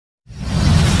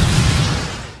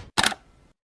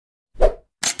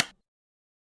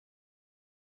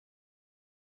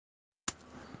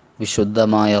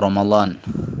വിശുദ്ധമായ റമളാൻ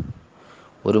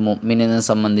ഒരു മുഅ്മിനിനെ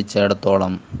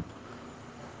സംബന്ധിച്ചിടത്തോളം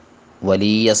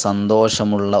വലിയ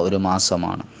സന്തോഷമുള്ള ഒരു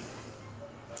മാസമാണ്.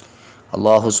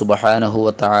 അല്ലാഹു സുബ്ഹാനഹു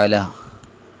വ തആല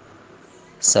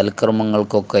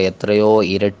സൽക്കർമ്മങ്ങൾക്കൊക്കെ എത്രയോ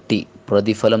ഇരട്ടി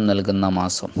പ്രതിഫലം നൽകുന്ന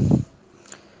മാസം.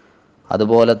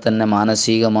 അതുപോലെ തന്നെ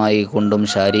മാനസികമായി കൊണ്ടും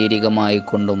ശാരീരികമായി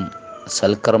കൊണ്ടും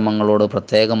സൽക്കർമ്മങ്ങളോട്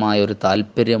പ്രത്യേകമായ ഒരു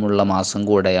താല്പര്യമുള്ള മാസം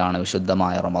കൂടെയാണ്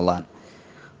വിശുദ്ധമായ റമളാൻ.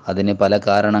 അതിന് പല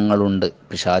കാരണങ്ങളുണ്ട്.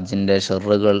 പിശാചിൻ്റെ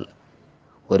ഷർറുകൾ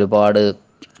ഒരുപാട്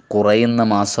കുറയുന്ന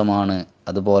മാസമാണ്.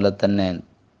 അതുപോലെ തന്നെ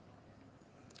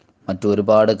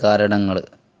മറ്റൊരുപാട് കാരണങ്ങൾ,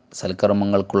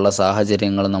 സൽക്കർമ്മങ്ങൾക്കുള്ള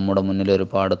സാഹചര്യങ്ങൾ നമ്മുടെ മുന്നിൽ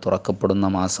ഒരുപാട് തുറക്കപ്പെടുന്ന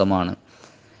മാസമാണ്.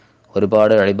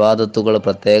 ഒരുപാട് ഇബാദത്തുകൾ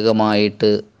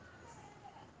പ്രത്യേകമായിട്ട്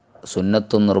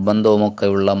സുന്നത്തും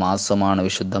നിർബന്ധവുമൊക്കെയുള്ള മാസമാണ്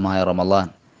വിശുദ്ധമായ റമളാൻ.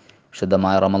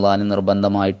 വിശുദ്ധമായ റമളാനിൽ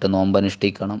നിർബന്ധമായിട്ട്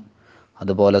നോമ്പനുഷ്ഠിക്കണം,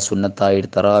 അതുപോലെ സുന്നത്തായി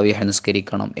തറാവീഹ്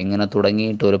നിസ്കരിക്കണം. ഇങ്ങനെ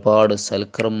തുടങ്ങിയിട്ട് ഒരുപാട്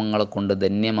സൽക്കർമ്മങ്ങളെ കൊണ്ട്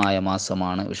ധന്യമായ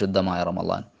മാസമാണ് വിശുദ്ധമായ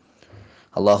റമളാൻ.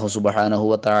 അല്ലാഹു സുബ്ഹാനഹു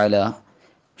വ തആല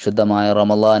വിശുദ്ധമായ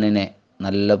റമളാനിനെ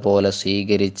നല്ല പോലെ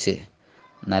സ്വീകരിച്ച്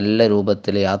നല്ല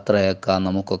രൂപത്തിൽ യാത്രയാക്കാൻ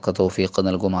നമുക്കൊക്കെ തൗഫീഖ്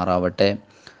നൽകുമാറാവട്ടെ.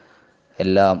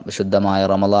 എല്ലാം വിശുദ്ധമായ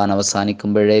റമളാൻ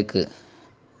അവസാനിക്കുമ്പോഴേക്ക്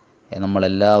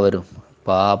നമ്മളെല്ലാവരും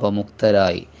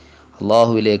പാപമുക്തരായി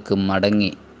അള്ളാഹുവിലേക്ക്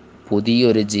മടങ്ങി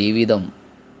പുതിയൊരു ജീവിതം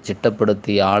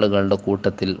ചിട്ടപ്പെടുത്തിയ ആളുകളുടെ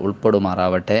കൂട്ടത്തിൽ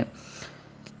ഉൾപ്പെടുമാറാവട്ടെ.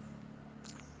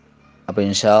 അപ്പോൾ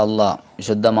ഇൻഷാ അല്ലാഹ്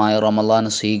വിശുദ്ധമായ റമളാൻ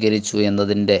സ്വീകരിച്ചു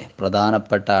എന്നതിൻ്റെ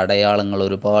പ്രധാനപ്പെട്ട അടയാളങ്ങൾ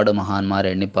ഒരുപാട് മഹാന്മാർ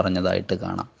എണ്ണിപ്പറഞ്ഞതായിട്ട്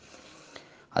കാണാം.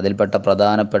 അതിൽപ്പെട്ട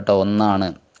പ്രധാനപ്പെട്ട ഒന്നാണ്,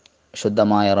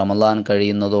 വിശുദ്ധമായ റമളാൻ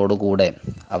കഴിയുന്നതോടുകൂടെ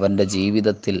അവൻ്റെ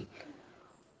ജീവിതത്തിൽ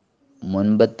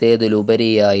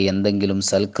മുൻപത്തേതിലുപരിയായി എന്തെങ്കിലും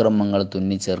സൽക്കർമ്മങ്ങൾ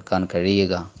തുന്നിച്ചേർക്കാൻ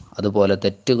കഴിയുക, അതുപോലെ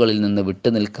തെറ്റുകളിൽ നിന്ന്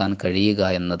വിട്ടുനിൽക്കാൻ കഴിയുക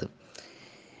എന്നത്.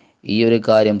 ഈ ഒരു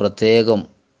കാര്യം പ്രത്യേകം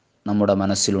നമ്മുടെ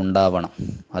മനസ്സിലുണ്ടാവണം.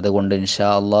 അതുകൊണ്ട് ഇൻഷാ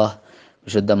അല്ലാഹ്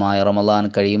വിശുദ്ധമായ റമളാൻ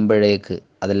കഴിയുമ്പോഴേക്ക്,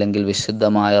 അതല്ലെങ്കിൽ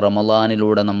വിശുദ്ധമായ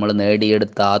റമളാനിലൂടെ നമ്മൾ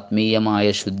നേടിയെടുത്ത ആത്മീയമായ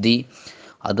ശുദ്ധി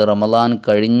അത് റമളാൻ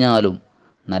കഴിഞ്ഞാലും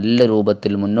നല്ല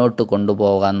രൂപത്തിൽ മുന്നോട്ട്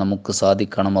കൊണ്ടുപോകാൻ നമുക്ക്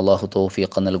സാധിക്കണം. അല്ലാഹു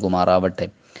തൗഫീഖ് നൽകുമാറാവട്ടെ.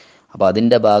 അപ്പോൾ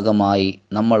അതിൻ്റെ ഭാഗമായി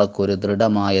നമ്മളൊക്കെ ഒരു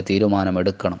ദൃഢമായ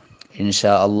തീരുമാനമെടുക്കണം.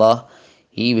 ഇൻഷാ അല്ലാഹ്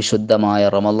ഈ വിശുദ്ധമായ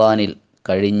റമളാനിൽ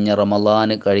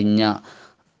കഴിഞ്ഞ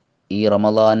ഈ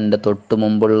റമളാനിൻ്റെ തൊട്ട്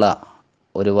മുമ്പുള്ള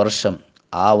ഒരു വർഷം,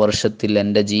 ആ വർഷത്തിൽ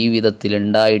എൻ്റെ ജീവിതത്തിൽ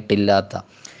ഉണ്ടായിട്ടില്ലാത്ത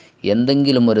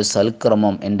എന്തെങ്കിലും ഒരു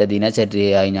സൽക്രമം എൻ്റെ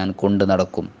ദിനചര്യയായി ഞാൻ കൊണ്ടു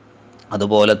നടക്കും.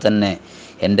 അതുപോലെ തന്നെ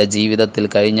എൻ്റെ ജീവിതത്തിൽ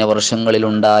കഴിഞ്ഞ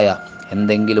വർഷങ്ങളിലുണ്ടായ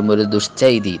എന്തെങ്കിലും ഒരു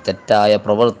ദുശ്ചൈതി, തെറ്റായ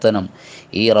പ്രവർത്തനം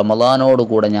ഈ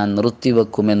റമളാനോടുകൂടെ ഞാൻ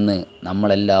നിർത്തിവെക്കുമെന്ന്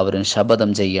നമ്മളെല്ലാവരും ശപഥം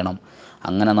ചെയ്യണം.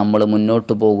 അങ്ങനെ നമ്മൾ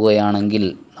മുന്നോട്ട് പോകുകയാണെങ്കിൽ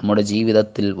നമ്മുടെ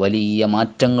ജീവിതത്തിൽ വലിയ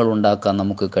മാറ്റങ്ങൾ ഉണ്ടാക്കാൻ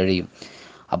നമുക്ക് കഴിയും.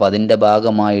 അപ്പോൾ അതിൻ്റെ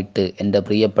ഭാഗമായിട്ട് എൻ്റെ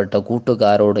പ്രിയപ്പെട്ട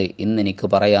കൂട്ടുകാരോട് ഇന്നെനിക്ക്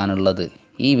പറയാനുള്ളത്,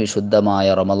 ഈ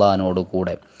വിശുദ്ധമായ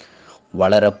റമളാനോടുകൂടെ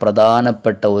വളരെ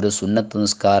പ്രധാനപ്പെട്ട ഒരു സുന്നത്ത്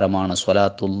നിസ്കാരമാണ്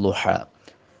സ്വലാത്തുൽ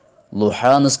ളുഹ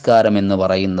നിസ്കാരം എന്ന്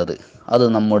പറയുന്നത്. അത്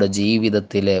നമ്മുടെ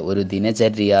ജീവിതത്തിലെ ഒരു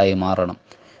ദിനചര്യയായി മാറണം.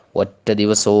 ഒറ്റ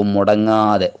ദിവസവും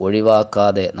മുടങ്ങാതെ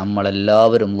ഒഴിവാക്കാതെ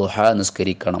നമ്മളെല്ലാവരും ളുഹ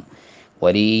നിസ്കരിക്കണം.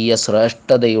 വലിയ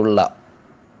ശ്രേഷ്ഠതയുള്ള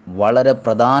വളരെ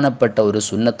പ്രധാനപ്പെട്ട ഒരു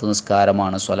സുന്നത്ത്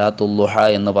നിസ്കാരമാണ് സ്വലാത്തുൽ ളുഹ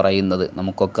എന്ന് പറയുന്നത്.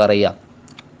 നമുക്കൊക്കെ അറിയാം,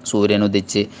 സൂര്യൻ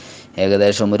ഉദിച്ച്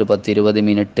ഏകദേശം ഒരു 10-20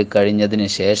 മിനിറ്റ് കഴിഞ്ഞതിന്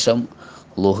ശേഷം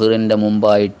ളുഹറിൻ്റെ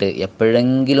മുമ്പായിട്ട്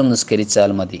എപ്പോഴെങ്കിലും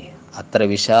നിസ്കരിച്ചാൽ മതി. അത്ര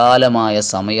വിശാലമായ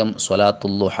സമയം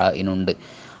സ്വലാത്തുൽ ളുഹയിനുണ്ട്.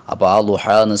 അപ്പോൾ ആ ളുഹ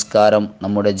നിസ്കാരം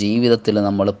നമ്മുടെ ജീവിതത്തിൽ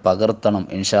നമ്മൾ പകർത്തണം.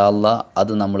 ഇൻഷാ അല്ലാഹ്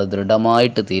അത് നമ്മൾ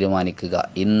ദൃഢമായിട്ട് തീരുമാനിക്കുക.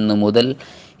 ഇന്ന് മുതൽ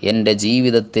എൻ്റെ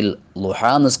ജീവിതത്തിൽ ളുഹ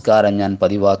നിസ്കാരം ഞാൻ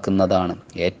പതിവാക്കുന്നതാണ്.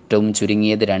 ഏറ്റവും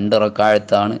ചുരുങ്ങിയത് 2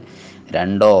 റക്അത്താണ്.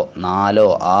 2, 4,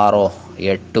 6,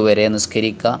 8 വരെ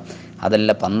നിസ്കരിക്കുക.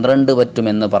 അതല്ല 12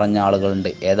 പറ്റുമെന്ന് പറഞ്ഞ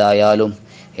ആളുകളുണ്ട്. ഏതായാലും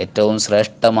ഏറ്റവും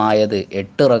ശ്രേഷ്ഠമായത്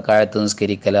 8 റക്അത്ത്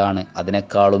നിസ്കരിക്കലാണ്.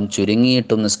 അതിനേക്കാളും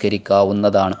ചുരുങ്ങിയിട്ടും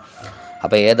നിസ്കരിക്കാവുന്നതാണ്.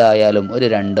 അപ്പോൾ ഏതായാലും ഒരു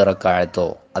 2 റക്അത്തോ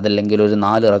അതല്ലെങ്കിൽ ഒരു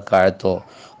 4 റക്അത്തോ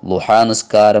ളുഹ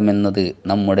നിസ്കാരം എന്നത്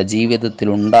നമ്മുടെ ജീവിതത്തിൽ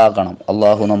ഉണ്ടാകണം.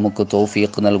 അള്ളാഹു നമുക്ക്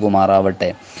തൗഫീഖ് നൽകുമാറാവട്ടെ.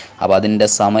 അപ്പോൾ അതിൻ്റെ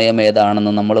സമയം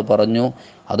ഏതാണെന്ന് നമ്മൾ പറഞ്ഞു,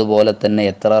 അതുപോലെ തന്നെ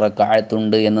എത്ര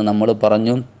റക്അത്തുണ്ട് എന്ന് നമ്മൾ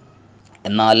പറഞ്ഞു.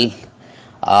 എന്നാൽ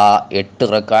ആ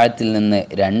 8 റക്അത്തിൽ നിന്ന്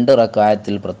 2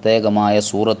 റക്അത്തിൽ പ്രത്യേകമായ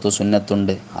സൂറത്ത്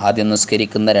സുന്നത്തുണ്ട്. ആദ്യം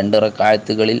നിസ്കരിക്കുന്ന 2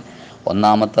 റക്അത്തുകളിൽ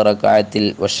ഒന്നാമത്തെ റക്അത്തിൽ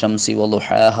വശംസി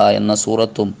വളുഹാഹ എന്ന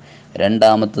സൂറത്തും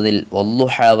രണ്ടാമത്തതിൽ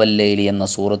വള്ളുഹാ വല്ലൈലി എന്ന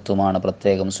സൂറത്തുമാണ്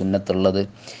പ്രത്യേകം സുന്നത്തുള്ളത്.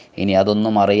 ഇനി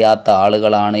അതൊന്നും അറിയാത്ത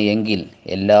ആളുകളാണ് എങ്കിൽ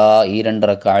ഈ 2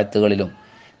 റക്അത്തുകളിലും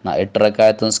 8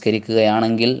 റക്അത്ത്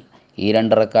നിസ്കരിക്കുകയാണെങ്കിൽ ഈ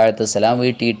 2 റക്അത്ത് സലാം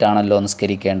വീട്ടിയിട്ടാണല്ലോ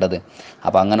നിസ്കരിക്കേണ്ടത്.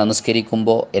 അപ്പോൾ അങ്ങനെ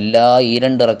നിസ്കരിക്കുമ്പോൾ ഈ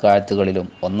 2 റക്അത്തുകളിലും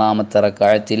ഒന്നാമത്തെ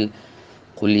റക്അത്തിൽ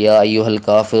ഖുൽ യാ അയ്യുഹൽ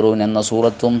കാഫിറൂൻ എന്ന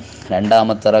സൂറത്തും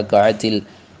രണ്ടാമത്തെ റക്അത്തിൽ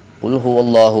ഖുൽ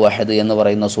ഹുവല്ലാഹു അഹദ് എന്ന്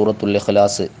പറയുന്ന സൂറത്തുൽ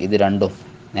ഇഖ്ലാസ്, ഇത് രണ്ടും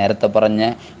നേരത്തെ പറഞ്ഞ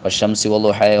വശംസി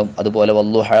വല്ലുഹയും അതുപോലെ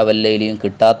വല്ലുഹ വല്ലൈലിയും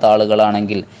കിട്ടാത്ത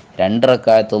ആളുകളാണെങ്കിൽ 2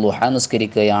 റക്അത്ത് ളുഹ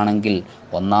നിസ്കരിക്കുകയാണെങ്കിൽ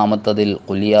ഒന്നാമത്തതിൽ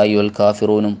ഖുൽ യാ അയ്യുഹൽ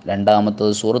കാഫിറൂനും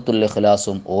രണ്ടാമത്തത് സൂറത്തുൽ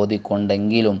ഇഖ്ലാസും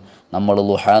ഓതിക്കൊണ്ടെങ്കിലും നമ്മൾ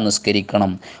ളുഹ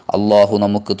നിസ്കരിക്കണം. അള്ളാഹു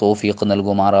നമുക്ക് തൗഫീഖ്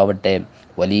നൽകുമാറാവട്ടെ.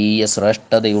 വലിയ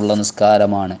ശ്രേഷ്ഠതയുള്ള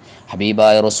നിസ്കാരമാണ്.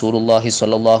 ഹബീബായ റസൂലുള്ളാഹി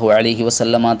സ്വല്ലല്ലാഹു അലൈഹി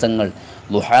വസല്ലമ തങ്ങൾ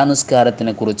ളുഹാ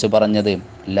നിസ്കാരത്തിനെ കുറിച്ച് പറഞ്ഞത്,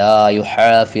 ലാ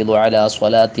യുഹാഫിദു അലാ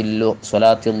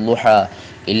സ്വലാത്തിൽ ളുഹാ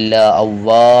ഇല്ലാ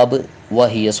അവ്വാബ്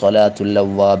വഹിയ സ്വലാത്തുൽ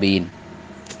അവ്വാബീൻ.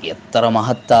 എത്ര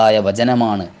മഹത്തായ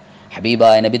വചനമാണ്!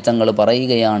 ഹബീബായ നബി തങ്ങൾ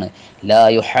പറയുകയാണ്, ലാ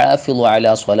യുഹാഫിദു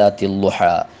അലാ സ്വലാത്തിൽ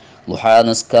ളുഹാ, ളുഹാ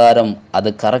നിസ്കാരം അത്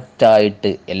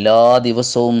കറക്റ്റായിട്ട് എല്ലാ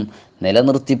ദിവസവും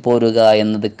നിലനിർത്തിപ്പോരുക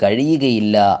എന്നത്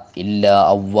കഴിയുകയില്ല. ഇല്ല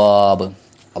അവ്വാബ്,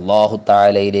 അള്ളാഹു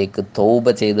തആലയിലേക്ക് തൗബ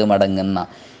ചെയ്ത് മടങ്ങുന്ന,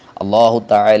 അള്ളാഹു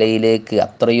തആലയിലേക്ക്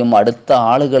അത്രയും അടുത്ത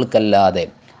ആളുകൾക്കല്ലാതെ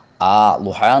ആ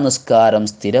ളുഹാ നിസ്കാരം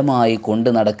സ്ഥിരമായി കൊണ്ടു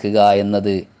നടക്കുക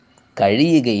എന്നത്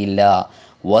കഴിയുകയില്ല.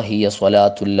 വഹിയ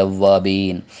സ്വലാത്തുൽ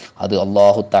അവ്വാബീൻ, അത്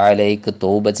അള്ളാഹു തആലയ്ക്ക്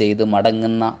തൗബ ചെയ്ത്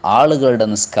മടങ്ങുന്ന ആളുകളുടെ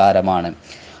നിസ്കാരമാണ്.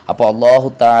 അപ്പോൾ അള്ളാഹു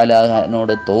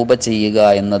തആലയോട് തൗബ ചെയ്യുക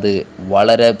എന്നത്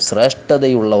വളരെ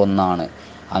ശ്രേഷ്ഠതയുള്ള ഒന്നാണ്.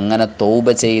 അങ്ങനെ തൗബ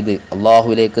ചെയ്ത്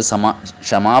അള്ളാഹുവിലേക്ക്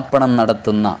ക്ഷമാപണം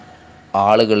നടത്തുന്ന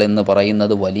ആളുകൾ എന്ന്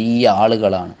പറയുന്നത് വലിയ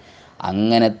ആളുകളാണ്.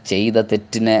 അങ്ങനെ ചെയ്ത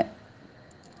തെറ്റിനെ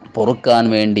പൊറുക്കാൻ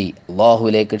വേണ്ടി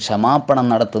അള്ളാഹുവിലേക്ക് ക്ഷമാപണം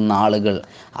നടത്തുന്ന ആളുകൾ,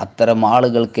 അത്തരം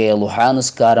ആളുകൾക്ക് ളുഹാ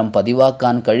നിസ്കാരം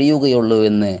പതിവാക്കാൻ കഴിയുകയുള്ളൂ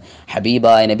എന്ന്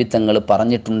ഹബീബായ നബി തങ്ങൾ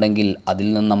പറഞ്ഞിട്ടുണ്ടെങ്കിൽ അതിൽ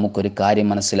നിന്ന് നമുക്കൊരു കാര്യം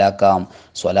മനസ്സിലാക്കാം.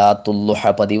 സ്വലാത്തുൽ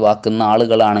ളുഹ പതിവാക്കുന്ന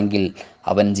ആളുകളാണെങ്കിൽ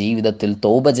അവൻ ജീവിതത്തിൽ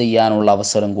തൗബ ചെയ്യാനുള്ള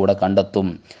അവസരം കൂടെ കണ്ടെത്തും.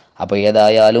 അപ്പോൾ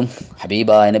ഏതായാലും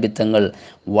ഹബീബായ നബി തങ്ങൾ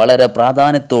വളരെ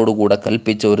പ്രാധാന്യത്തോടുകൂടെ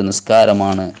കൽപ്പിച്ച ഒരു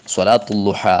നിസ്കാരമാണ് സ്വലാത്തുൽ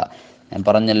ളുഹ. ഞാൻ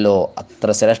പറഞ്ഞല്ലോ, അത്ര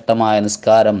ശ്രേഷ്ഠമായ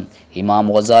നിസ്കാരം. ഇമാം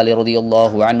ഗസാലി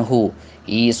റളിയല്ലാഹു അൻഹു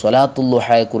ഈ സ്വലാത്തുൽ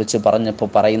ളുഹയെ കുറിച്ച് പറഞ്ഞപ്പോൾ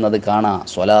പറയുന്നത് കാണാം,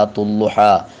 സ്വലാത്തുൽ ളുഹ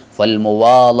ഫൽ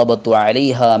മുവാലബത്തു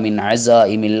അലൈഹാ മിൻ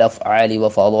അസാഇമിൽ അഫ്ആലി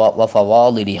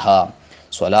വഫവാദിലിഹാ.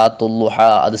 സ്വലാത്തുൽ ളുഹ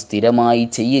അത് സ്ഥിരമായി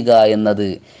ചെയ്യുക എന്നത്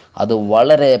അത്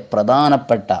വളരെ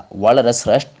പ്രധാനപ്പെട്ട വളരെ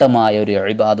ശ്രേഷ്ഠമായ ഒരു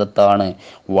ഇബാദത്താണ്,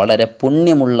 വളരെ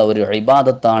പുണ്യമുള്ള ഒരു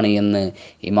ഇബാദത്താണ് എന്ന്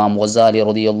ഇമാം ഗസാലി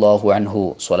റളിയല്ലാഹു അൻഹു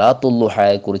സ്വലാത്തുൽ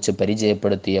ളുഹയെ കുറിച്ച്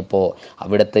പരിചയപ്പെടുത്തിയപ്പോൾ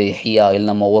അവിടുത്തെ ഇഹ്യായിൽ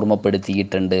നമ്മ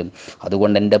ഓർമ്മപ്പെടുത്തിയിട്ടുണ്ട്.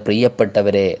 അതുകൊണ്ട് എൻ്റെ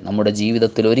പ്രിയപ്പെട്ടവരെ, നമ്മുടെ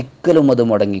ജീവിതത്തിൽ ഒരിക്കലും അത്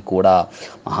മുടങ്ങിക്കൂടാ.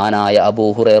 മഹാനായ അബൂ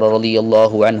ഹുറൈറ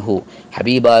റളിയല്ലാഹു അൻഹു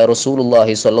ഹബീബായ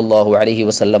റസൂലുള്ളാഹി സ്വല്ലല്ലാഹു അലൈഹി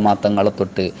വസല്ലമ തങ്ങളെ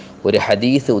തൊട്ട് ഒരു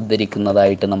ഹദീസ്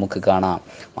ഉദ്ധരിക്കുന്നതായിട്ട് നമുക്ക് കാണാം.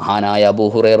 മഹാനായ അബൂ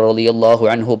ഹുറൈറ റളിയല്ലാഹു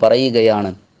അൻഹു പറയുകയാണ്,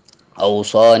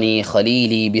 ഔസാനി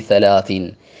ഖലീലി ബിസലാസിൻ,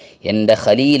 എൻ്റെ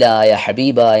ഖലീലായ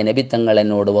ഹബീബായ നബി തങ്ങൾ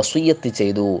എന്നോട് വസിയ്യത്ത്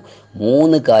ചെയ്തു,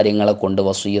 3 കാര്യങ്ങളെ കൊണ്ട്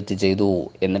വസിയ്യത്ത് ചെയ്തു.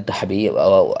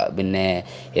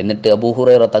 എന്നിട്ട് അബൂ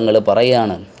ഹുറൈറ തങ്ങൾ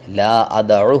പറയാണ്, ലാ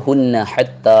അദഉഹുന്ന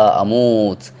ഹത്താ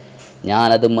അമൂത്ത്,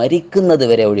 ഞാനത് മരിക്കുന്നത്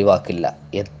വരെ ഒഴിവാക്കില്ല.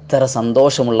 എത്ര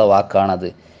സന്തോഷമുള്ള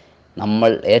വാക്കാണത്!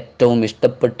 നമ്മൾ ഏറ്റവും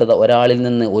ഇഷ്ടപ്പെട്ട ഒരാളിൽ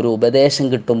നിന്ന് ഒരു ഉപദേശം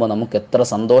കിട്ടുമ്പോൾ നമുക്ക് എത്ര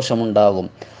സന്തോഷമുണ്ടാകും.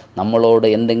 നമ്മളോട്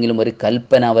എന്തെങ്കിലും ഒരു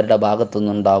കൽപ്പന അവരുടെ ഭാഗത്തു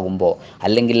നിന്നുണ്ടാകുമ്പോൾ,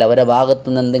 അല്ലെങ്കിൽ അവരുടെ ഭാഗത്തു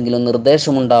നിന്ന് എന്തെങ്കിലും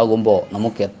നിർദ്ദേശമുണ്ടാകുമ്പോൾ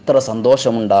നമുക്ക് എത്ര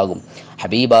സന്തോഷമുണ്ടാകും.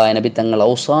 ഹബീബായ നബി തങ്ങൾ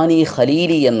ഔസാനി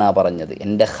ഖലീലി എന്നാ പറഞ്ഞത്,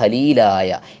 എൻ്റെ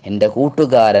ഖലീലായ, എൻ്റെ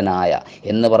കൂട്ടുകാരനായ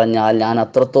എന്ന് പറഞ്ഞാൽ ഞാൻ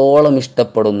അത്രത്തോളം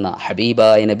ഇഷ്ടപ്പെടുന്ന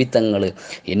ഹബീബായ നബി തങ്ങൾ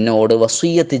എന്നോട്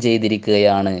വസിയ്യത്ത്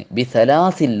ചെയ്തിരിക്കുകയാണ്.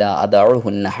 ബിസലാസില്ല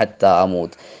അദഉഹുന്ന ഹത്താ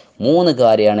അമൂത്ത്, 3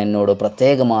 കാര്യമാണ് എന്നോട്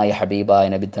പ്രത്യേകമായ ഹബീബായ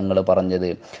നബി തങ്ങൾ പറഞ്ഞത്.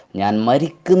 ഞാൻ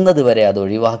മരിക്കുന്നത് വരെ അത്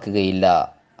ഒഴിവാക്കുകയില്ല.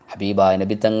 ഹബീബായ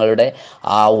നബി തങ്ങളുടെ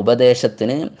ആ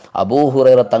ഉപദേശത്തിന് അബൂ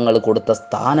ഹുറൈറ തങ്ങൾ കൊടുത്ത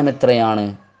സ്ഥാനം എത്രയാണ്!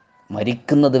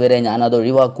 മരിക്കുന്നത് വരെ ഞാനത്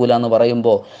ഒഴിവാക്കൂല എന്ന്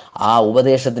പറയുമ്പോൾ ആ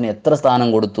ഉപദേശത്തിന് എത്ര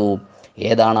സ്ഥാനം കൊടുത്തു!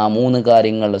 ഏതാണ് ആ 3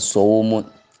 കാര്യങ്ങൾ? സൗമു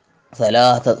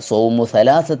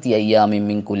സലാസത്തി അയ്യാമിൻ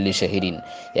മിൻ കുല്ലി ഷഹരിൻ,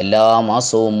 എല്ലാ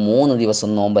മാസവും 3 ദിവസം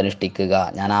നോമ്പ് അനുഷ്ഠിക്കുക.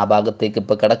 ഞാൻ ആ ഭാഗത്തേക്ക്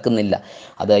ഇപ്പോൾ കിടക്കുന്നില്ല.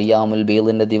 അത് അയ്യാമുൽ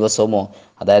ബീദിൻ്റെ ദിവസമോ,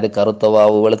 അതായത് കറുത്ത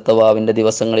വാവ് വെളുത്ത വാവിൻ്റെ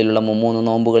ദിവസങ്ങളിലുള്ള 3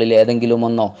 നോമ്പുകളിൽ ഏതെങ്കിലും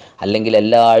ഒന്നോ, അല്ലെങ്കിൽ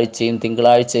എല്ലാ ആഴ്ചയും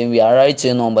തിങ്കളാഴ്ചയും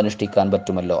വ്യാഴാഴ്ചയും നോമ്പ് അനുഷ്ഠിക്കാൻ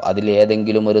പറ്റുമല്ലോ. അതിൽ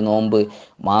ഏതെങ്കിലും ഒരു നോമ്പ്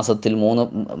മാസത്തിൽ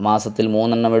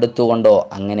 3 എടുത്തുകൊണ്ടോ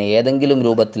അങ്ങനെ ഏതെങ്കിലും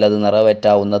രൂപത്തിൽ അത്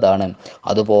നിറവേറ്റാവുന്നതാണ്.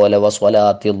 അതുപോലെ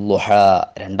വസ്വലാത്തിൽ ളുഹ,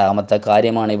 രണ്ടാമത്തെ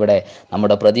കാര്യമാണ് ഇവിടെ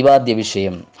നമ്മുടെ പ്രതിപാദ്യ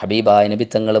വിഷയം. ഹബീബായ നബി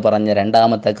തങ്ങൾ പറഞ്ഞ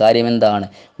രണ്ടാമത്തെ കാര്യം എന്താണ്?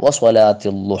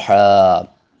 വസ്വലാത്തിൽ ളുഹ,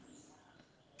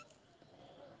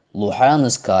 ളുഹ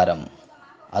നിസ്കാരം.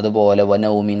 അതുപോലെ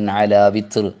വനൗമിൻ അലാ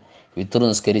വിത്ർ, വിത്ർ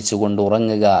നിസ്കരിച്ചു കൊണ്ട്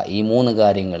ഉറങ്ങുക. ഈ 3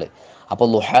 കാര്യങ്ങൾ. അപ്പോൾ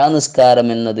ളുഹ നിസ്കാരം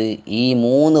എന്നത് ഈ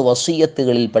 3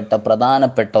 വസിയ്യത്തുകളിൽപ്പെട്ട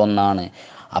പ്രധാനപ്പെട്ട ഒന്നാണ്.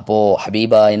 അപ്പോൾ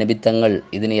ഹബീബായ നബി തങ്ങൾ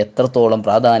ഇതിന് എത്രത്തോളം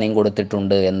പ്രാധാന്യം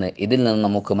കൊടുത്തിട്ടുണ്ട് എന്ന് ഇതിൽ നിന്ന്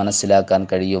നമുക്ക് മനസ്സിലാക്കാൻ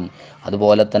കഴിയും.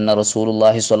 അതുപോലെ തന്നെ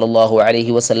റസൂലുള്ളാഹി സ്വല്ലല്ലാഹു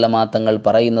അലൈഹി വസല്ലമ തങ്ങൾ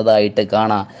പറയുന്നതായിട്ട്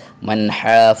കാണാം, മൻ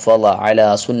ഹാഫള അലാ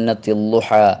സുന്നത്തിൽ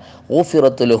ളുഹാ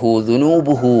ഗുഫിറത് ലഹു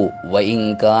ദുനൂബുഹു വഇൻ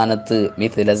കാനത്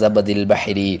മിത്ല സബദിൽ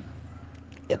ബഹരി.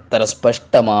 എത്ര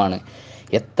സ്പഷ്ടമാണ്,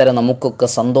 എത്ര നമുക്കൊക്കെ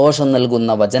സന്തോഷം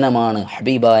നൽകുന്ന വചനമാണ്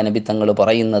ഹബീബായ നബി തങ്ങൾ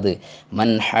പറയുന്നത്. മൻ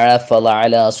ഹാഫള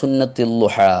അലാ സുന്നത്തിൽ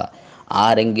ളുഹാ,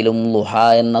 ആരെങ്കിലും ളുഹ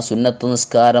എന്ന സുന്നത്ത്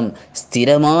നിസ്കാരം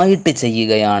സ്ഥിരമായിട്ട്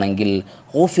ചെയ്യുകയാണെങ്കിൽ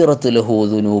ഗുഫിറത് ലഹു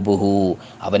ദുനൂബുഹു,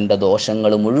 അവൻ്റെ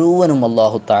ദോഷങ്ങൾ മുഴുവനും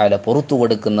അല്ലാഹു തആല പുറത്തു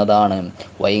കൊടുക്കുന്നതാണ്.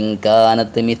 വഇൻ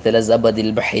കാനത് മിത്ല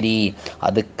സബദിൽ ബഹരി,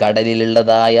 അത്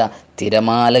കടലിലുള്ളതായ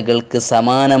തിരമാലകൾക്ക്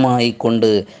സമാനമായി കൊണ്ട്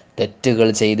തെറ്റുകൾ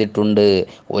ചെയ്തിട്ടുണ്ട്,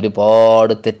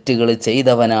 ഒരുപാട് തെറ്റുകൾ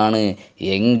ചെയ്തവനാണ്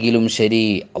എങ്കിലും ശരി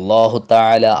അല്ലാഹു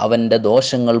തആല അവൻ്റെ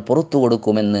ദോഷങ്ങൾ പുറത്തു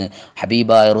കൊടുക്കുമെന്ന്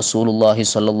ഹബീബായ റസൂലുള്ളാഹി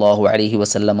സ്വല്ലല്ലാഹു അലൈഹി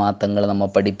വസല്ലമ തങ്ങൾ നമ്മെ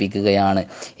പഠിപ്പിക്കുകയാണ്.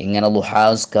 ഇങ്ങനെ ളുഹാ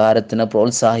നിസ്കാരത്തിനെ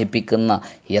പ്രോത്സാഹിപ്പിക്കുന്ന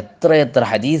എത്രയെത്ര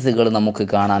ഹദീസുകൾ നമുക്ക്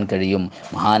കാണാൻ കഴിയും,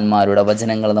 മഹാന്മാരുടെ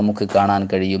വചനങ്ങൾ നമുക്ക് കാണാൻ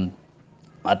കഴിയും.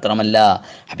 മാത്രമല്ല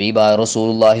ഹബീബായ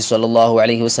റസൂലുള്ളാഹി സ്വല്ലല്ലാഹു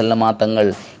അലൈഹി വസല്ലമ തങ്ങൾ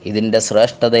ഇതിൻ്റെ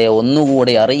ശ്രേഷ്ഠതയെ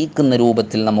ഒന്നുകൂടി അറിയിക്കുന്ന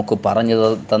രൂപത്തിൽ നമുക്ക് പറഞ്ഞു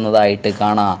തന്നതായിട്ട്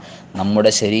കാണാം.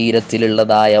 നമ്മുടെ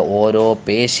ശരീരത്തിലുള്ളതായ ഓരോ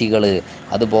പേശികൾ,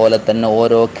 അതുപോലെ തന്നെ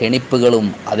ഓരോ കെണിപ്പുകളും,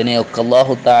 അതിനെയൊക്കെ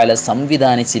അല്ലാഹു തആല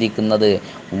സംവിധാനിച്ചിരിക്കുന്നത്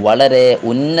വളരെ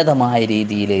ഉന്നതമായ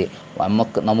രീതിയിൽ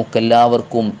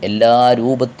നമുക്കെല്ലാവർക്കും എല്ലാ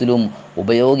രൂപത്തിലും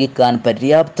ഉപയോഗിക്കാൻ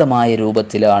പര്യാപ്തമായ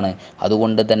രൂപത്തിലാണ്.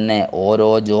 അതുകൊണ്ട് തന്നെ ഓരോ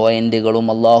ജോയിൻറ്റുകളും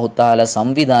അല്ലാഹു തആല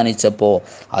സംവിധാനിച്ചപ്പോൾ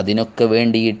അതിനൊക്കെ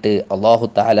വേണ്ടിയിട്ട് അല്ലാഹു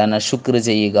തആലനെ ശുക്ർ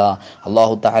ചെയ്യുക,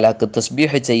 അല്ലാഹു തആലക്ക്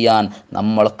തസ്ബീഹ് ചെയ്യാൻ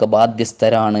നമ്മളൊക്കെ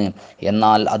ബാധ്യസ്ഥരാണ്.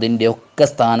 എന്നാൽ അതിൻ്റെയൊക്കെ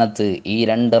സ്ഥാനത്ത് ഈ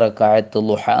 2 റക്അത്ത്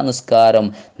ളുഹാ നിസ്കാരം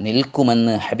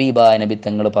നിൽക്കുമെന്ന് ഹബീബായ നബി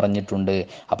തങ്ങൾ പറഞ്ഞിട്ടുണ്ട്.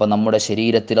 അപ്പോൾ നമ്മുടെ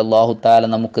ശരീരത്തിൽ അല്ലാഹു തആല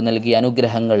നമുക്ക് നൽകിയ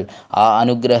അനുഗ്രഹങ്ങൾ, ആ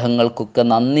അനുഗ്രഹങ്ങൾക്കൊക്കെ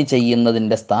നന്ദി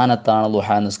ചെയ്യുന്നതിൻ്റെ സ്ഥാനത്താണ്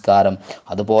ളുഹാ നിസ്കാരം.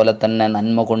 അതുപോലെ തന്നെ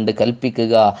നന്മ കൊണ്ട്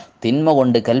കൽപ്പിക്കുക, തിന്മ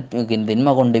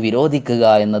കൊണ്ട് വിരോധിക്കുക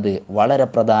എന്നത് വളരെ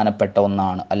പ്രധാനപ്പെട്ട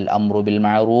ഒന്നാണ്. അൽ അംറു ബിൽ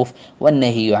മഅറൂഫ്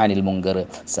വന്നഹിയു അനിൽ മുങ്കർ,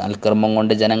 സൽക്കർമ്മം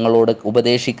കൊണ്ട് ജനങ്ങളോട്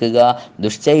ഉപദേശിക്കുക,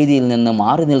 ദുഷ്ചെയ്തിയിൽ നിന്ന്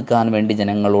മാറി നിൽക്കാൻ വേണ്ടി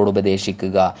ജനങ്ങളോട്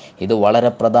ഉപദേശിക്കുക. ഇത്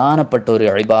വളരെ പ്രധാനപ്പെട്ട ഒരു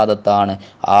ഇബാദത്താണ്.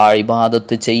 ആ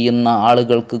ഇബാദത്ത് ചെയ്യുന്ന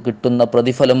ആളുകൾക്ക് കിട്ടുന്ന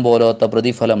പ്രതിഫലം പോലത്തെ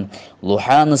പ്രതിഫലം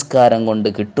ളുഹാ നിസ്കാരം കൊണ്ട്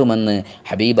കിട്ടുമെന്ന്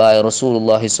ഹബീബായ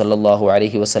റസൂലുള്ളാഹി സ്വല്ലല്ലാഹു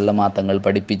അലൈഹി വസല്ലമ തങ്ങൾ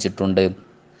പഠിപ്പിച്ചിട്ടുണ്ട്.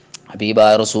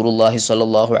 ഹബീബായ റസൂലുള്ളാഹി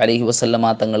സ്വല്ലല്ലാഹു അലൈഹി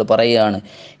വസല്ലമ തങ്ങൾ പറയുകയാണ്,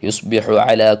 യുസ്ബിഹു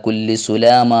അലാ കുല്ലി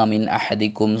സുലാമ മിൻ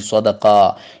അഹദിക്കും സ്വദഖ,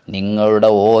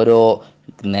 നിങ്ങളുടെ ഓരോ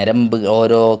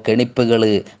ഓരോ കെണിപ്പുകൾ,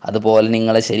 അതുപോലെ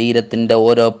നിങ്ങളുടെ ശരീരത്തിൻ്റെ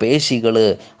ഓരോ പേശികൾ,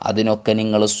 അതിനൊക്കെ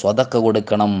നിങ്ങൾ സ്വതക്ക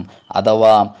കൊടുക്കണം.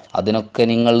 അഥവാ അതിനൊക്കെ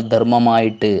നിങ്ങൾ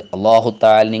ധർമ്മമായിട്ട് അല്ലാഹു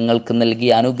തആല നിങ്ങൾക്ക്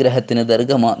നൽകിയ അനുഗ്രഹത്തിന്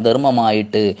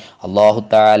ധർമ്മമായിട്ട് അല്ലാഹു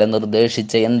തആല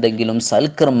നിർദ്ദേശിച്ച എന്തെങ്കിലും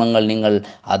സൽക്കർമ്മങ്ങൾ നിങ്ങൾ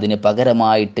അതിന്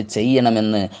പകരമായിട്ട്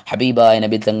ചെയ്യണമെന്ന് ഹബീബായ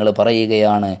നബി തങ്ങൾ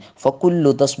പറയുകയാണ്.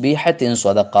 ഫകുല്ലു തസ്ബീഹത്തിൻ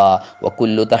സ്വദഖ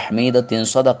വകുല്ലു തഹ്മീദത്തിൻ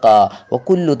സ്വദഖ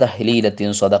വകുല്ലു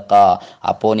തഹ്ലീലത്തിൻ സ്വദഖ.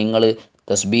 അപ്പോൾ നിങ്ങൾ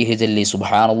തസ്ബീഹ് ചൊല്ലി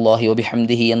സുബ്ഹാനല്ലാഹി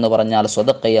വബിഹംദിഹി എന്ന് പറഞ്ഞാൽ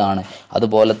സ്വദഖയാണ്,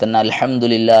 അതുപോലെ തന്നെ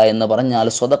അൽഹംദുലില്ലാ എന്ന് പറഞ്ഞാൽ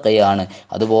സ്വദഖയാണ്,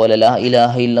 അതുപോലെ ലാ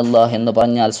ഇലാഹ ഇല്ലല്ലാഹ് എന്ന്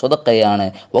പറഞ്ഞാൽ സ്വദഖയാണ്,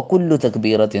 വകുല്ലു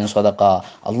തക്ബീറത്തിൻ സ്വദഖ,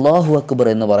 അല്ലാഹു അക്ബർ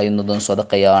എന്ന് പറയുന്നതും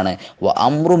സ്വദഖയാണ്, വ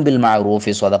അംറും ബിൽ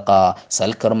മഅറൂഫി സ്വദഖ,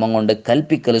 സൽക്കർമ്മം കൊണ്ട്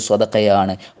കൽപ്പിക്കൽ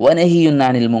സ്വദഖയാണ്, വനഹിയുൻ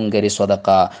അനിൽ മുങ്കരി സ്വദഖ,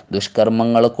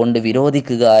 ദുഷ്കർമ്മങ്ങളെ കൊണ്ട്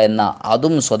വിരോധിക്കുക എന്ന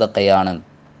അതും സ്വദഖയാണ്.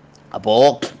 അപ്പോൾ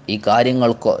ഈ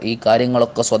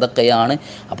കാര്യങ്ങളൊക്കെ സ്വതക്കയാണ്.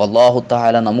 അപ്പോൾ അല്ലാഹു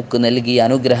തആല നമുക്ക് നൽകിയ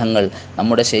അനുഗ്രഹങ്ങൾ,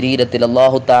 നമ്മുടെ ശരീരത്തിൽ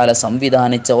അല്ലാഹു തആല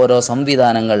സംവിധാനിച്ച ഓരോ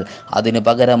സംവിധാനങ്ങൾ, അതിന്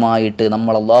പകരമായിട്ട്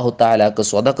നമ്മൾ അല്ലാഹു തആലക്ക്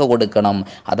സ്വതക്ക കൊടുക്കണം.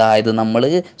 അതായത് നമ്മൾ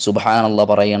സുബ്ഹാനല്ലാഹ്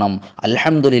പറയണം,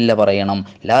 അൽഹംദുലില്ലാ പറയണം,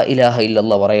 ലാ ഇലാഹ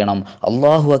ഇല്ലല്ലാഹ് പറയണം,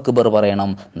 അല്ലാഹു അക്ബർ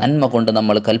പറയണം, നന്മ കൊണ്ട്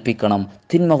നമ്മൾ കൽപ്പിക്കണം,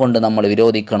 തിന്മ കൊണ്ട് നമ്മൾ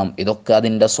വിരോധിക്കണം. ഇതൊക്കെ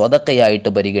അതിൻ്റെ സ്വതക്കയായിട്ട്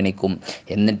പരിഗണിക്കും.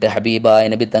 എന്നിട്ട് ഹബീബായ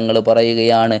നബി തങ്ങൾ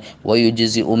പറയുകയാണ്,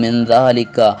 വയുജ്സിഉ മിൻ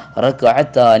ذلك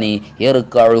ركعتان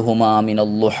يركعهما من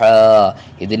الضحى,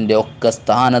 ഇതിൻ്റെ ഒക്കെ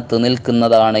സ്ഥാനത്ത്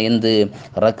നിൽക്കുന്നതാണ് എന്ത്?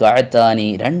 റക്അത്താനി,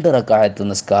 2 റക്അത്ത്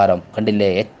നിസ്കാരം. കണ്ടില്ലേ,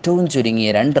 ഏറ്റവും ചുരുങ്ങിയ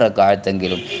 2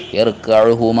 റക്അത്തെങ്കിലും.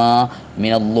 യർകഉഹുമാ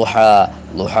മിനൽ ളുഹാ,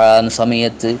 ളുഹാ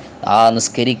സമയത്ത് ആ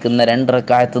നിസ്കരിക്കുന്ന 2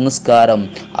 റക്അത്ത് നിസ്കാരം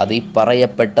അത് ഈ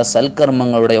പറയപ്പെട്ട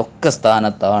സൽക്കർമ്മങ്ങളുടെ ഒക്കെ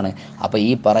സ്ഥാനത്താണ്. അപ്പോൾ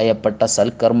ഈ പറയപ്പെട്ട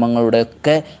സൽക്കർമ്മങ്ങളുടെ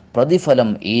ഒക്കെ പ്രതിഫലം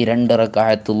ഈ 2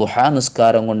 റക്അത്ത് ളുഹാ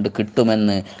നിസ്കാരം കൊണ്ട്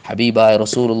കിട്ടുമെന്ന് ഹബീബായ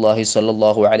റസൂലുള്ളാഹി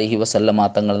സ്വല്ലല്ലാഹു അലൈഹി വസല്ലമ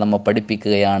തങ്ങൾ നമ്മെ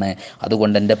പഠിപ്പിക്കുകയാണ്.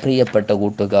 അതുകൊണ്ട് എൻ്റെ പ്രിയപ്പെട്ട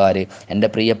കൂട്ടുകാരെ, എൻ്റെ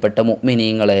പ്രിയപ്പെട്ട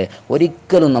മുഅ്മിനീങ്ങളെ,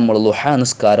 ഒരിക്കലും നമ്മൾ ളുഹാ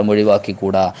നിസ്കാരം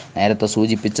ഒഴിവാക്കിക്കൂടാ. നേരത്തെ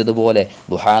സൂചിപ്പിച്ചതുപോലെ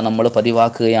ളുഹാ നമ്മൾ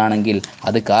പതിവാക്കുകയാണെങ്കിൽ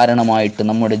അത് കാരണമായിട്ട്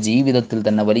നമ്മുടെ ജീവിതത്തിൽ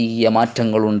തന്നെ വലിയ വലിയ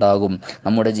മാറ്റങ്ങളുണ്ടാകും.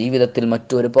 നമ്മുടെ ജീവിതത്തിൽ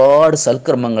മറ്റൊരുപാട്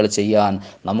സൽക്കർമ്മങ്ങൾ ചെയ്യാൻ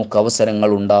നമുക്ക് അവസരങ്ങൾ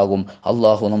ഉണ്ടാകും.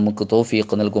 അള്ളാഹു നമുക്ക്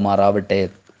തൗഫീഖ് നൽകുമാറാവട്ടെ.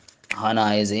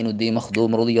 മഹാനായ സൈനുദ്ദീൻ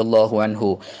മഖ്ദൂം റളിയല്ലാഹു അൻഹു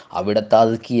അവിടുത്തെ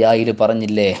അദ്കിയായിൽ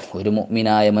പറഞ്ഞില്ലേ, ഒരു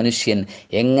മുഅ്മിനായ മനുഷ്യൻ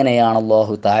എങ്ങനെയാണ്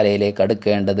അല്ലാഹു തആലയിലേക്ക്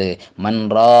അടുക്കേണ്ടത്? മൻ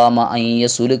റാമ അൻ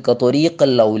യസ്ലുക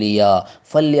ത്വരീഖൽ ഔലിയാ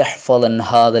ഫല്യഹ്ഫളൻ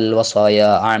ഹാദൽ വസായ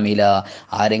ആമില.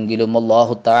 ആരെങ്കിലും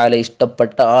അല്ലാഹു തആല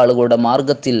ഇഷ്ടപ്പെട്ട ആളുകളുടെ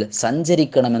മാർഗത്തിൽ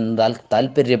സഞ്ചരിക്കണമെന്ന്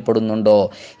താല്പര്യപ്പെടുന്നുണ്ടോ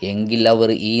എങ്കിൽ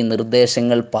അവർ ഈ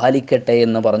നിർദ്ദേശങ്ങൾ പാലിക്കട്ടെ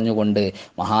എന്ന് പറഞ്ഞുകൊണ്ട്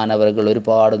മഹാനവറുകൾ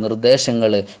ഒരുപാട്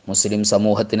നിർദ്ദേശങ്ങൾ മുസ്ലിം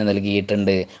സമൂഹത്തിന്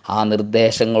നൽകിയിട്ടുണ്ട്. ആ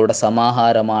നിർദ്ദേശങ്ങളുടെ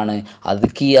സമാഹാരമാണ്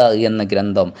അദ്കിയ എന്ന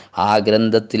ഗ്രന്ഥം. ആ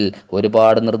ഗ്രന്ഥത്തിൽ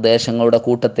ഒരുപാട് നിർദ്ദേശങ്ങളുടെ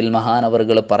കൂട്ടത്തിൽ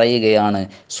മഹാനവറുകൾ പറയുകയാണ്,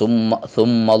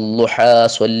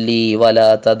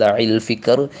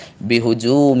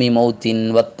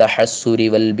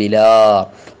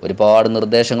 ഒരുപാട്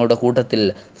നിർദ്ദേശങ്ങളുടെ കൂട്ടത്തിൽ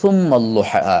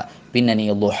പിന്നെ നീ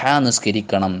ളുഹാ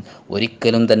നിസ്കരിക്കണം.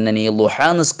 ഒരിക്കലും തന്നെ നീ ളുഹാ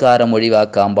നിസ്കാരം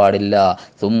ഒഴിവാക്കാൻ പാടില്ല.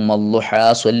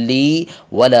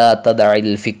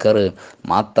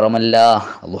 മാത്രമല്ല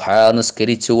ളുഹാ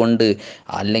നിസ്കരിച്ചുകൊണ്ട്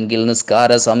അല്ലെങ്കിൽ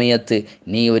നിസ്കാര സമയത്ത്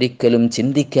നീ ഒരിക്കലും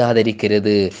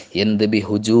ചിന്തിക്കാതിരിക്കരുത് എന്ത്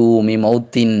ബിഹുജൂമി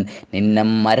മൗത്തിൻ, നിന്നെ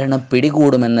മരണം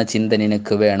പിടികൂടുമെന്ന ചിന്ത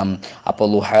നിനക്ക് വേണം. അപ്പോൾ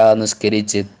ളുഹാ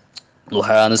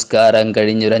നിസ്കാരം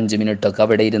കഴിഞ്ഞൊരു 5 മിനിറ്റൊക്കെ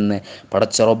അവിടെ ഇരുന്ന്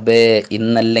പടച്ച റബ്ബേ,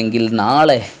 ഇന്നല്ലെങ്കിൽ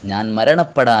നാളെ ഞാൻ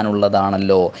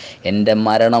മരണപ്പെടാനുള്ളതാണല്ലോ, എൻ്റെ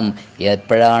മരണം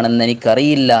എപ്പോഴാണെന്ന്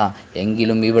എനിക്കറിയില്ല,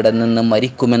 എങ്കിലും ഇവിടെ നിന്ന്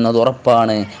മരിക്കുമെന്നത്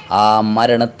ഉറപ്പാണ്. ആ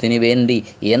മരണത്തിന് വേണ്ടി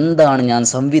എന്താണ് ഞാൻ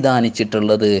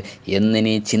സംവിധാനിച്ചിട്ടുള്ളത് എന്ന്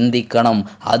നീ ചിന്തിക്കണം.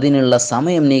 അതിനുള്ള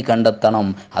സമയം നീ കണ്ടെത്തണം.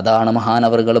 അതാണ്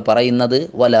മഹാനവറുകൾ പറയുന്നത്,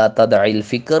 വലാ തദഇൽ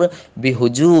ഫിക്ർ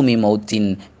ബിഹുജൂമി മൗത്തിൻ.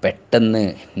 പെട്ടെന്ന്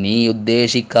നീ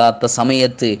ഉദ്ദേശിക്കാത്ത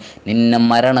സമയത്ത് നിന്നെ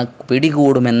മരണം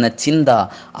പിടികൂടുമെന്ന ചിന്ത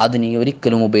അത് നീ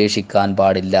ഒരിക്കലും ഉപേക്ഷിക്കാൻ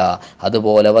പാടില്ല.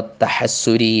 അതുപോലെ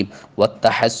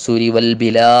വത്തഹസ്സുരി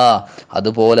വൽബിലാ,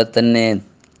 അതുപോലെ തന്നെ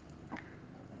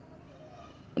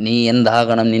നീ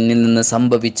എന്താകണം, നിന്നിൽ നിന്ന്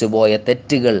സംഭവിച്ചു പോയ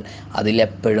തെറ്റുകൾ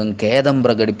അതിലെപ്പോഴും ഖേദം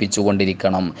പ്രകടിപ്പിച്ചു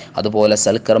കൊണ്ടിരിക്കണം. അതുപോലെ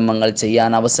സൽക്കർമ്മങ്ങൾ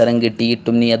ചെയ്യാൻ അവസരം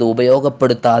കിട്ടിയിട്ടും നീ അത്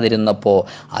ഉപയോഗപ്പെടുത്താതിരുന്നപ്പോൾ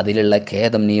അതിലുള്ള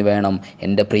ഖേദം നീ വേണം.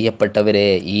 എൻ്റെ പ്രിയപ്പെട്ടവരെ,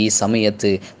 ഈ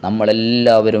സമയത്ത്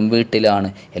നമ്മളെല്ലാവരും വീട്ടിലാണ്.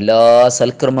 എല്ലാ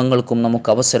സൽക്കർമ്മങ്ങൾക്കും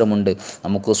നമുക്ക് അവസരമുണ്ട്.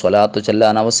 നമുക്ക് സ്വലാത്തു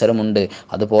ചൊല്ലാൻ അവസരമുണ്ട്.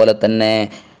 അതുപോലെ തന്നെ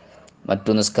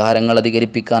മറ്റു നിസ്കാരങ്ങൾ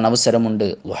അധികരിപ്പിക്കാൻ അവസരമുണ്ട്.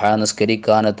 ളുഹാ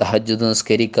നിസ്കരിക്കാൻ, തഹജ്ജുദ്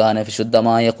നിസ്കരിക്കാൻ,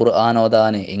 വിശുദ്ധമായ ഖുർആൻ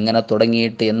ഓതാൻ, ഇങ്ങനെ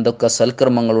തുടങ്ങിയിട്ട് എന്തൊക്കെ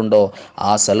സൽക്കർമ്മങ്ങളുണ്ടോ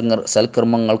ആ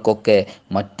സൽക്കർമ്മങ്ങൾക്കൊക്കെ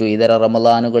മറ്റു ഇതര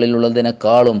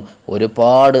റമളാനുകളിലുള്ളതിനേക്കാളും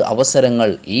ഒരുപാട് അവസരങ്ങൾ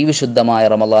ഈ വിശുദ്ധമായ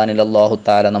റമളാനിൽ അല്ലാഹു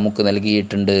തആല നമുക്ക്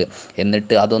നൽകിയിട്ടുണ്ട്.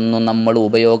 എന്നിട്ട് അതൊന്നും നമ്മൾ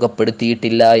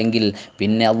ഉപയോഗപ്പെടുത്തിയിട്ടില്ല എങ്കിൽ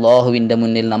പിന്നെ അല്ലാഹുവിൻ്റെ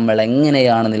മുന്നിൽ നമ്മൾ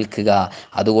എങ്ങനെയാണ് നിൽക്കുക?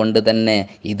 അതുകൊണ്ട് തന്നെ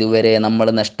ഇതുവരെ നമ്മൾ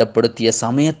നഷ്ടപ്പെടുത്തിയ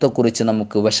സമയത്തെക്കുറിച്ച്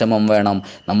നമുക്ക് വിഷമം വേണം.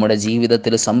 നമ്മുടെ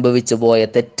ജീവിതത്തിൽ സംഭവിച്ചു പോയ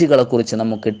തെറ്റുകളെക്കുറിച്ച്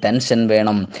നമുക്ക് ടെൻഷൻ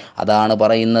വേണം. അതാണ്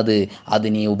പറയുന്നത്, അത്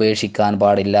നീ ഉപേക്ഷിക്കാൻ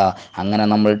പാടില്ല. അങ്ങനെ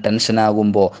നമ്മൾ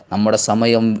ടെൻഷനാകുമ്പോൾ നമ്മുടെ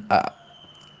സമയം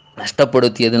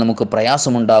നഷ്ടപ്പെടുത്തിയതിൽ നമുക്ക്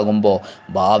പ്രയാസമുണ്ടാകുമ്പോൾ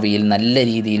ഭാവിയിൽ നല്ല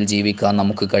രീതിയിൽ ജീവിക്കാൻ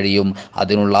നമുക്ക് കഴിയും.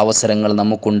 അതിനുള്ള അവസരങ്ങൾ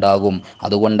നമുക്കുണ്ടാകും.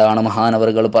 അതുകൊണ്ടാണ്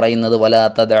മഹാനവറുകൾ പറയുന്നത്, വലാ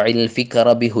തദഇൽ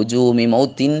ഫിക്റ ബിഹുജൂമി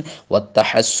മൗത്തിൻ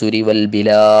വത്തഹസ്സുരി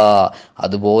വൽബിലാ.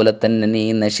 അതുപോലെ തന്നെ നീ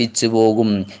നശിച്ചു പോകും.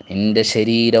 നിൻ്റെ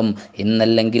ശരീരം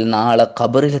ഇന്നല്ലെങ്കിൽ നാളെ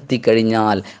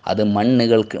ഖബറിലെത്തിക്കഴിഞ്ഞാൽ അത്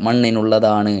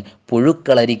മണ്ണിനുള്ളതാണ്,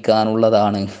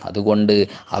 പുഴുക്കളരിക്കാനുള്ളതാണ്. അതുകൊണ്ട്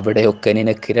അവിടെയൊക്കെ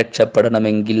നിനക്ക്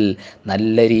രക്ഷപ്പെടണമെങ്കിൽ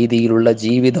നല്ല രീതിയിലുള്ള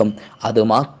ജീവിതം അത്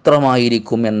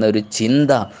മാത്രമായിരിക്കും എന്നൊരു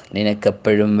ചിന്ത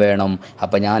നിനക്കെപ്പോഴും വേണം.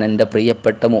 അപ്പം ഞാൻ എൻ്റെ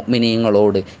പ്രിയപ്പെട്ട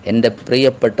മുഅ്മിനീങ്ങളോട്, എൻ്റെ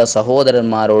പ്രിയപ്പെട്ട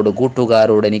സഹോദരന്മാരോട്,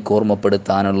 കൂട്ടുകാരോട് എനിക്ക്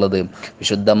ഓർമ്മപ്പെടുത്താനുള്ളത്,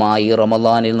 വിശുദ്ധമായി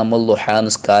റമളാനിൽ നമ്മൾ ളുഹാ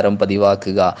നിസ്കാരം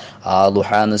പതിവാക്കുക. ആ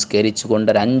ളുഹാ നിസ്കരിച്ചുകൊണ്ട്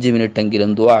ഒരു 5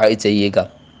 മിനിറ്റെങ്കിലും ദുആ ചെയ്യുക.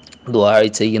 ദുആ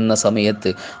ചെയ്യുന്ന സമയത്ത്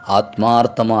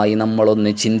ആത്മാർത്ഥമായി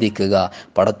നമ്മളൊന്ന് ചിന്തിക്കുക,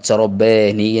 പടച്ച റബ്ബേ,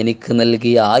 നീ എനിക്ക്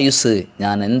നൽകിയ ആയുസ്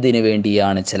ഞാൻ എന്തിനു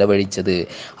വേണ്ടിയാണ് ചെലവഴിച്ചത്?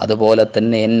 അതുപോലെ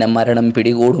തന്നെ എന്നെ മരണം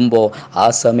പിടികൂടുമ്പോൾ ആ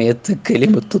സമയത്ത്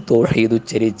കലിമത്തു തൗഹീദ്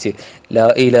ഉച്ചരിച്ച് ലാ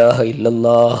ഇലാഹ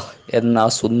ഇല്ലല്ലാഹ് എന്ന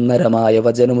സുന്ദരമായ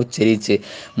വചനമുച്ചരിച്ച്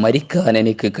മരിക്കാൻ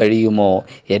എനിക്ക് കഴിയുമോ?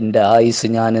 എൻ്റെ ആയുസ്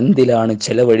ഞാൻ എന്തിലാണ്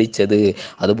ചെലവഴിച്ചത്?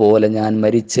 അതുപോലെ ഞാൻ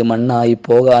മരിച്ച് മണ്ണായി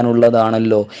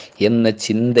പോകാനുള്ളതാണല്ലോ എന്ന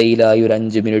ചിന്തയിലായി ഒരു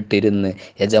 5 മിനിറ്റ് ഇരുന്ന്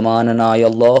യജമാനനായ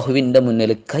അള്ളാഹുവിൻ്റെ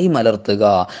മുന്നിൽ കൈമലർത്തുക.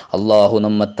 അള്ളാഹു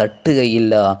നമ്മെ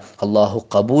തട്ടുകയില്ല, അള്ളാഹു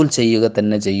കബൂൽ ചെയ്യുക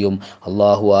തന്നെ ചെയ്യും.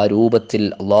 അള്ളാഹു ആ രൂപത്തിൽ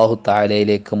അള്ളാഹു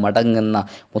തആലയിലേക്ക് മടങ്ങുന്ന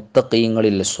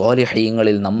മുത്തഖീങ്ങളിൽ,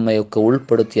 സ്വാലിഹീങ്ങളിൽ നമ്മയൊക്കെ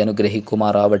ഉൾപ്പെടുത്തി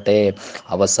അനുഗ്രഹിക്കുമാറാവട്ടെ.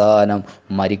 അവസാനം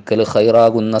മരിക്കൽ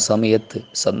ഖൈറാകുന്ന സമയത്ത്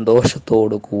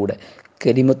സന്തോഷത്തോടു കൂടെ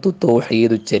കലിമത്തു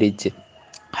തൗഹീദ് ഉച്ചരിച്ച്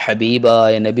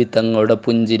ഹബീബായ നബി തങ്ങളുടെ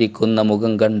പുഞ്ചിരിക്കുന്ന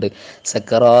മുഖം കണ്ട്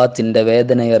സക്കറാത്തിൻ്റെ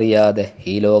വേദനയറിയാതെ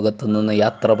ഈ ലോകത്തു നിന്ന്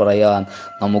യാത്ര പറയാൻ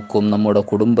നമുക്കും നമ്മുടെ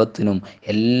കുടുംബത്തിനും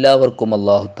എല്ലാവർക്കും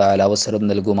അല്ലാഹു തആല അവസരം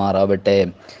നൽകുമാറാവട്ടെ.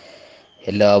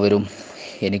 എല്ലാവരും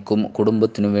എനിക്കും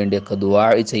കുടുംബത്തിനും വേണ്ടിയൊക്കെ ദുആ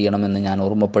ചെയ്യണമെന്ന് ഞാൻ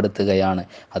ഓർമ്മപ്പെടുത്തുകയാണ്.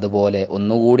 അതുപോലെ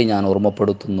ഒന്നുകൂടി ഞാൻ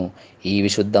ഓർമ്മപ്പെടുത്തുന്നു, ഈ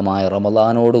വിശുദ്ധമായ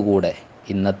റമളാനോടുകൂടെ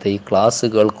ഇന്നത്തെ ഈ ക്ലാസ്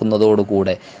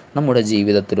കേൾക്കുന്നതോടുകൂടെ നമ്മുടെ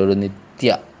ജീവിതത്തിൽ ഒരു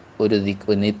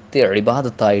നിത്യ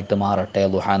ഇബാദത്തായിട്ട് മാറട്ടെ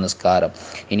ദുഹാ നിസ്കാരം.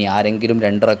 ഇനി ആരെങ്കിലും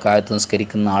 2 റക്അത്ത്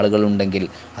നിസ്കരിക്കുന്ന ആളുകളുണ്ടെങ്കിൽ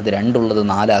അത് 2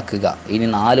 4 ഇനി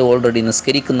 4 ഓൾറെഡി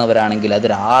നിസ്കരിക്കുന്നവരാണെങ്കിൽ അത്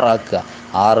 6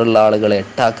 6 ആളുകളെ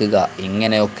 8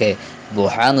 ഇങ്ങനെയൊക്കെ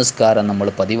ദുഹാ നിസ്കാരം നമ്മൾ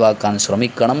പതിവാക്കാൻ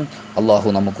ശ്രമിക്കണം. അള്ളാഹു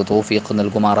നമുക്ക് തൗഫീഖ്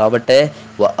നൽകുമാറാവട്ടെ.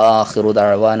 വ ആഖിറു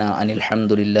ദഅവാന അനിൽ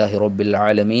ഹംദുലില്ലാഹി റബ്ബിൽ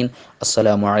ആലമീൻ.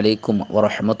 അസ്സലാമു അലൈക്കും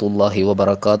വറഹ്മത്തുള്ളാഹി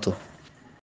വബറകാതുഹു.